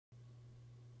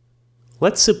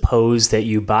Let's suppose that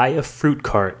you buy a fruit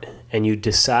cart and you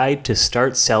decide to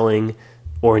start selling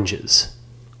oranges.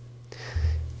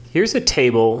 Here's a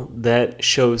table that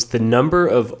shows the number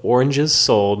of oranges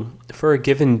sold for a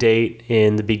given date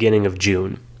in the beginning of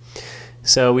June.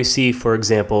 So we see, for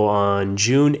example, on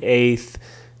June 8th,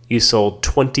 you sold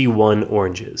 21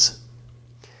 oranges.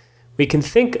 We can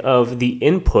think of the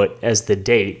input as the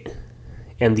date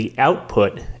and the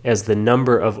output as the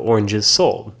number of oranges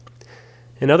sold.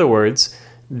 In other words,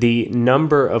 the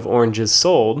number of oranges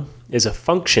sold is a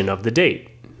function of the date.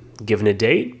 Given a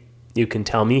date, you can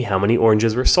tell me how many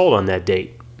oranges were sold on that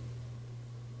date.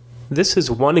 This is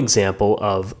one example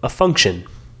of a function.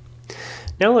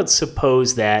 Now let's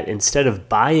suppose that instead of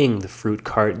buying the fruit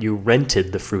cart, you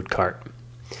rented the fruit cart.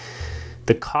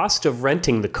 The cost of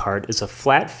renting the cart is a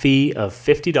flat fee of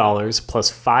 $50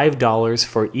 plus $5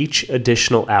 for each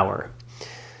additional hour.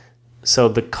 So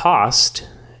the cost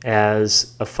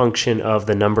as a function of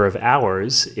the number of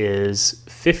hours is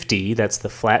 50, that's the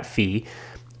flat fee,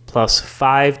 plus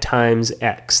 5 times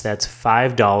x, that's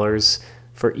 $5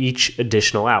 for each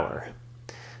additional hour.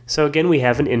 So again, we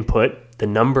have an input, the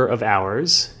number of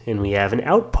hours, and we have an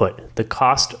output, the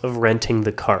cost of renting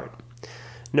the cart.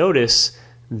 Notice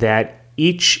that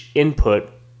each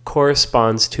input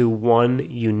corresponds to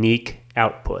one unique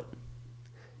output.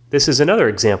 This is another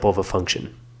example of a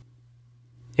function.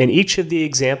 In each of the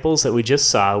examples that we just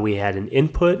saw, we had an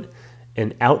input,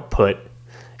 an output,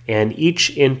 and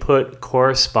each input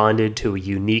corresponded to a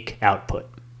unique output.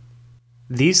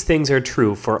 These things are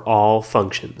true for all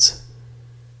functions.